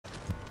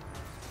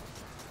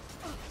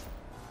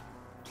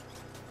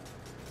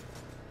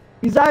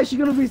He's actually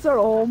gonna restart.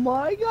 Oh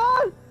my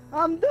god!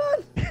 I'm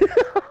done!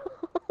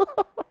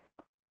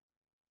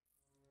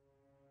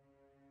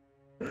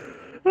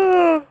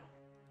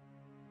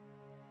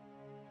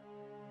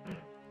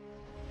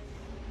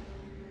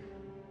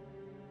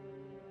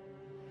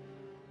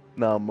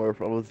 Nah,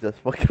 Murph, I was just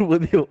fucking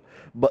with you.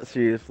 But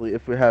seriously,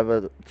 if we have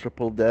a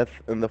triple death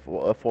in the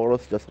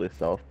forest, just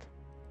restart.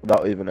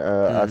 Without even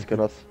asking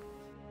us.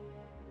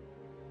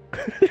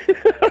 I'm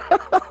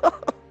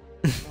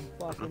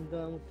fucking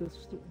done with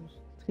this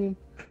team.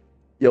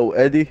 Yo,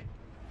 Eddie,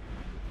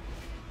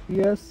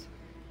 Yes.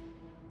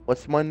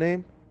 what's my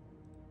name?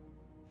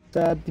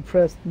 Sad,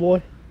 depressed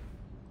boy.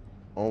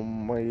 Oh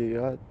my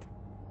god.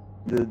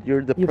 Dude,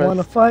 you're You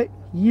wanna depressed. fight?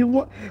 You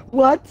want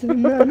what?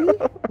 Nani?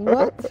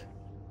 What?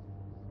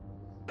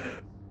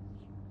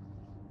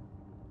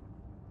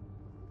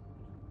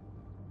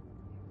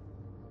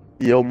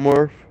 Yo,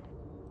 Murph,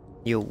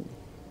 Yo.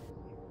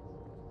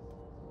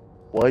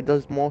 why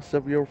does most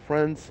of your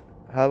friends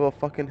have a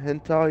fucking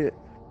hentai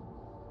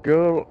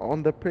girl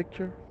on the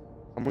picture?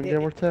 I'm a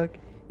gamer tag.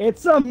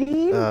 It's a meme.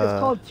 It's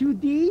called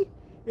 2D.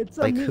 It's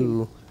a Like meme.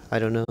 who? I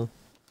don't know.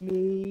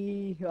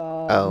 Me,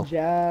 Oh.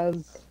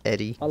 Jazz,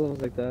 Eddie. all of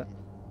us like that.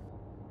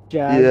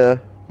 Jazz. Yeah,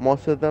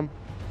 most of them.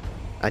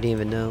 I didn't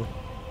even know.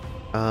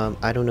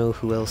 I don't know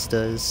who else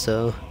does,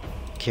 so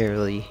can't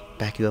really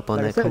back you up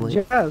on Like that I said,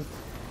 comment. Jazz.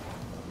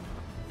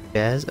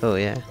 Jazz? Oh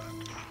yeah.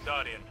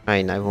 I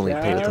mean, I've only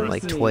played with him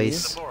like Jazz,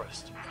 twice.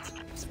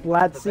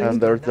 Splat scene.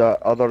 And there's the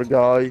other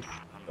guy.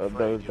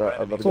 There's the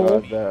other Soul.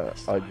 guy that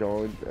I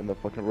joined in the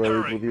fucking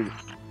raid with you.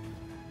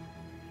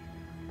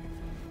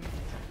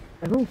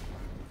 And who?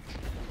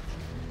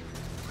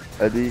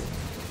 Eddie,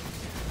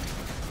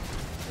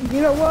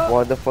 You know what?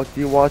 why the fuck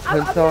do you watch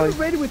I've never hentai?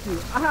 raided with you.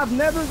 I have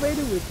never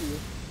raided with you.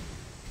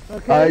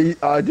 Okay?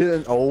 I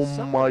didn't. Oh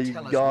Someone my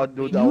tell us god, what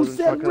dude, we I You wasn't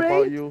said talking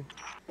about raid? you.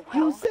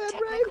 You Well, said raid?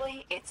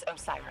 technically, it's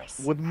Osiris.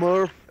 With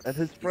Murph and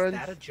his friends, Is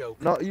that a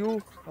joke? not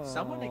you.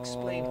 Someone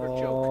explained her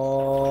joke.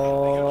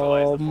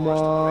 Oh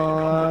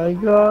my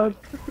god.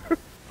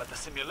 But the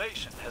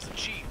simulation has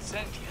achieved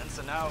sentience,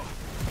 and now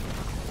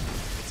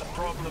it's a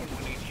problem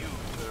we need you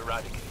to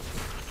eradicate.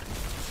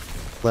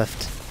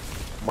 Left.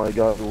 My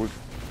god, we're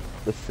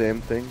the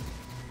same thing.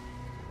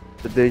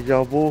 The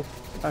deja vu.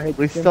 I hate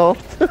this game. Restart.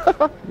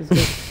 This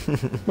game.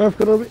 Murph,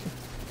 go to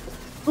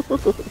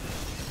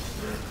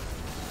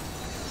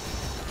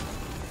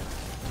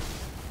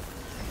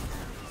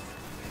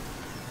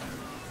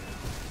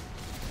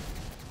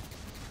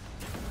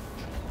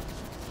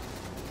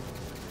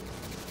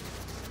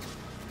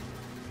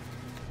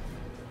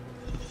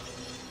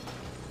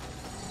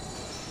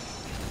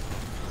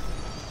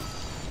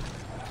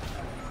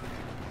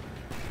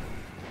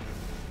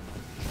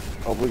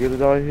Are we gonna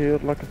die here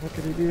like a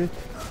fucking idiot?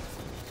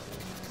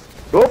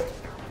 Oh!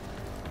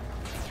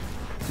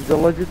 He's a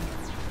legend.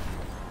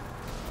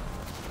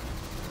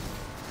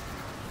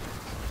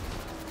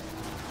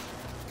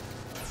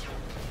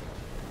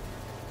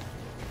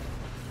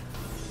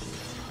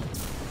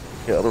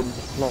 Get him.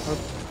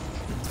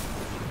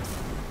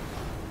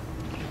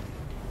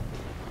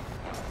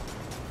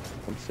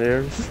 I'm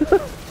serious.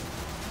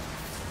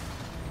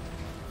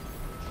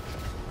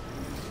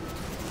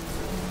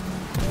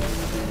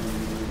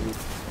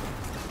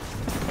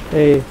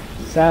 Hey,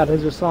 Sad,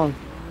 here's your song.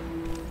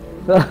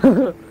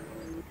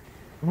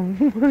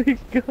 Oh my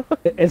god.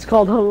 It's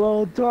called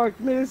Hello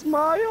Darkness,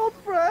 my old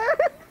friend.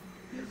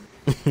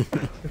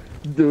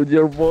 Dude,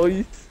 your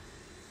voice.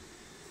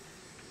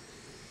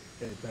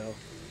 Hey, pal.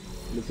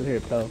 Listen here,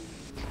 pal.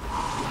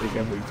 Be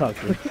careful what you talk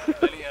to me.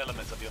 Many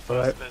elements of your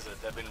first visit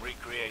have been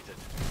recreated.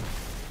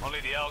 Only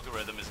the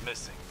algorithm is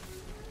missing.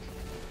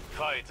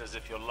 Fight as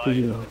if your life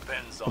You know,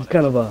 depends on I'm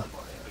kind of a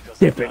because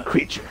different of that.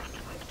 creature.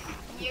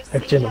 You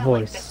Have see gentle how,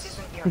 like, voice. this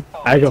isn't your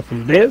fault. I go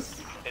from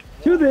this It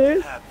to won't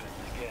this happen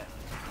again.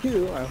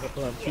 to. Alright,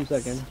 hold on 2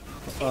 seconds.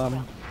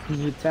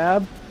 New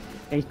tab,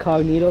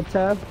 incognito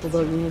tab. Hold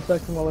on, give me a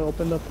second while I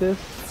open up this.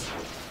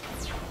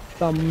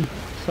 Some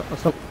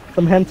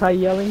hentai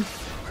yelling.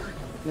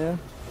 Yeah.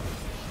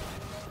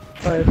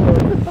 Sorry,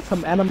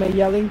 some anime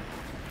yelling.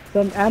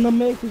 Some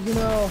anime, cause you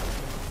know,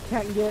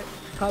 can't get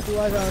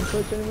copyright on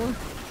Twitch anymore.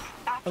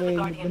 After I mean, the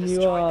Guardian when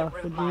destroyed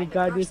the you root line the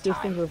guide these first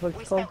systems, time, or what's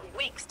we it called? spent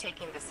weeks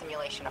taking the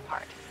simulation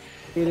apart.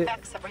 Eat The it.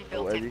 Vex have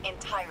rebuilt Oh, it Eddie.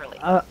 entirely.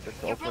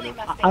 Just You open really it.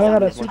 messed I things got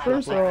up a this time, super,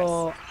 Osiris.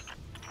 so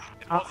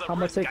It I'm was a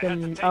gonna risk take I had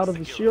him to out of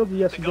the take shield.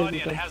 Yes, The you did with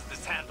Guardian him. has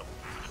this handle.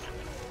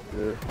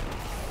 Yeah.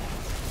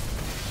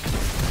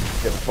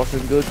 Get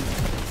fucking good,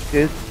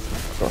 kids.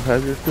 Don't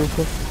have your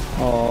super.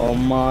 Oh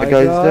my The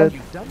guy's god. dead.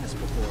 You've done this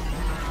before.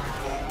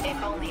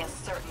 If only a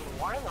certain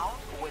warlock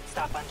would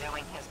stop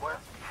undoing his work.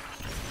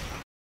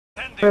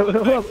 Pending Wait,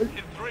 the hold Vex up.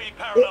 in three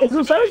parallel Is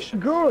Osiris simulations.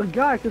 girl or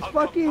guy? Cause I'll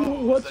fucking,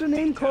 propose what's her a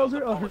name calls her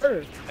detailed her.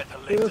 apology at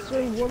a There's later a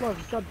certain date. warlock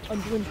stop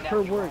undoing No,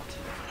 her you work. won't.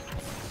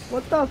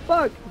 What the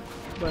fuck?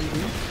 Bundy?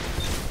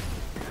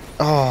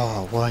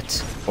 Oh,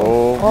 what?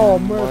 Oh, my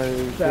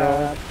Murph, god.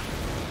 that.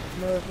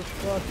 Murph is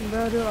fucking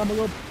that. I'm gonna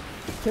go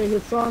play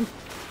his song.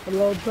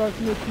 Hello,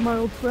 darkness, my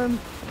old friend.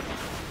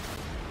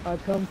 I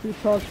come to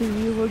talk to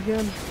you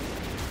again.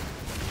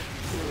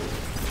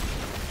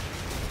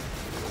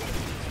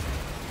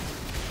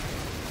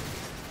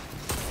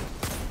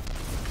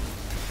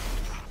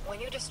 When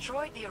you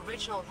destroyed the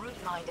original root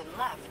mind and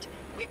left,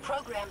 we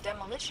programmed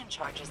demolition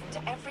charges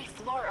into every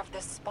floor of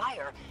this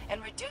spire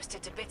and reduced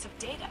it to bits of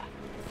data.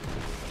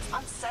 It's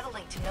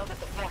unsettling to know that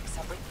the Vex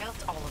have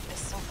rebuilt all of this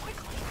so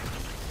quickly.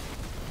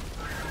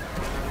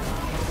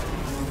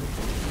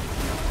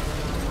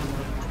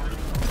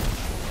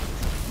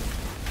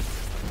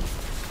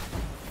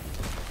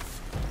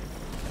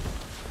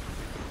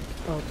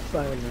 Oh,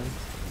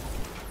 silence.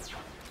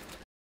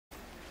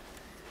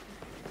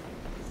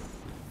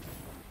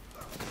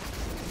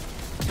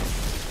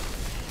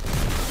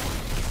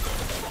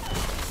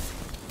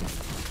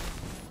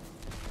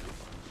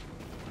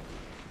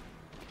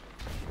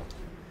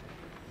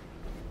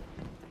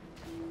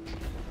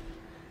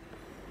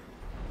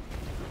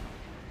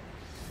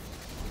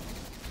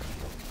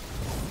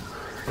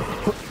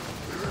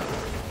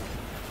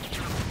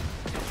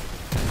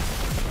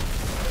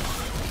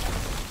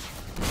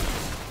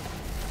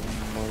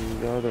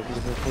 God, that was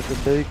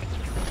fucking big.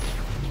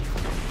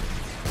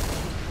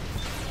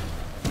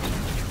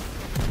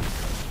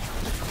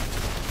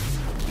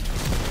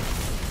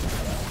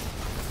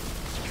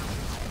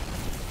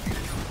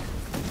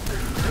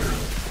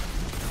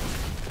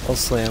 I'll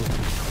slam.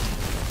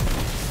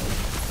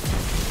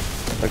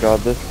 I got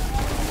this.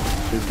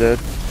 He's dead.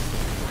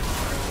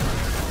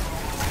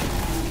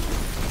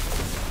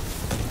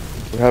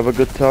 We have a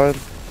good time.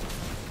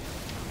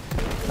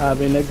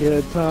 Having a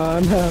good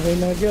time,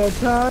 having a good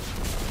time.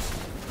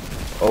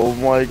 Oh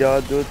my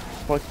god, dude.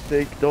 Fuck's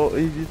sake, don't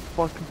even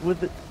fucking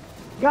with it.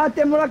 God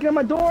damn, we're knocking on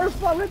my door.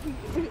 Fuck,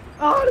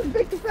 oh, this is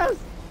big too fast.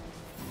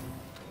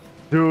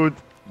 Dude,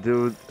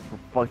 for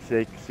fuck's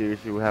sake,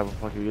 seriously, we have a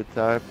fucking good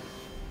time.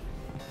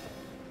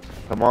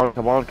 Come on,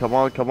 come on, come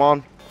on, come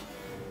on.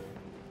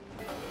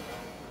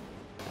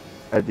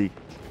 Eddie.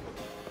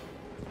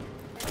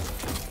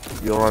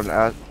 You're an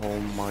ass. Oh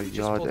my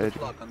god, Eddie.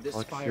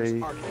 Fuck's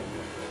sake.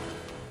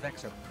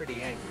 Vex are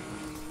pretty angry.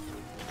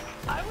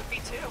 I would be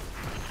too.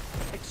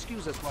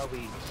 Excuse us while we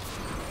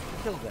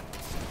kill them.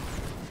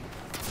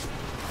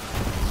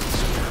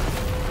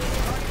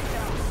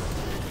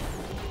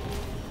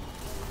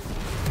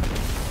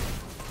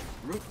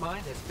 Root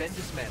mine has been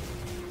dismantled.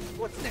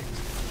 What's next?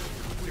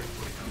 We're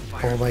putting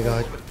on fire Oh my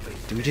god. all over the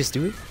place. Did we just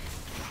do it?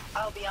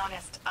 I'll be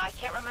honest, I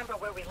can't remember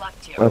where we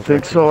left you. I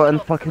think so,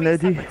 and fucking 3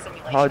 Eddie.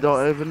 separate I don't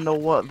simulations. even know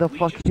what the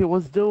fuck he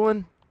was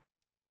doing.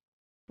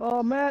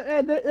 Oh man,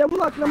 hey, they're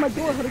knocking on my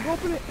door. How to go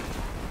open it?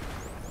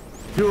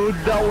 Dude,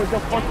 that was a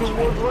fucking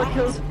world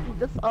record.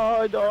 That's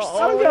I don't.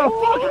 I don't give a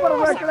fuck about a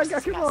Oh, record. I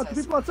got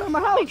people outside my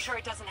Make house. sure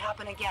it doesn't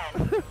happen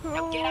again.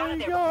 Now get out of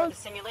there before the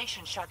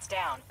simulation shuts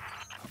down.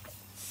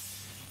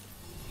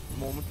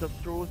 Moment of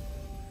truth.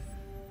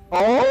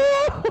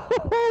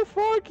 Oh,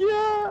 fuck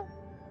yeah!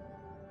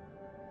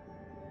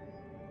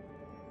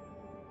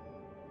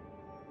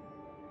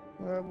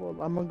 Alright, well,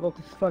 I'm gonna go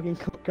fucking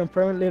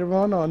confirm it later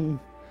on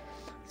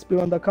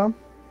speedrun.com.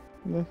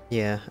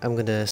 Yeah, I'm gonna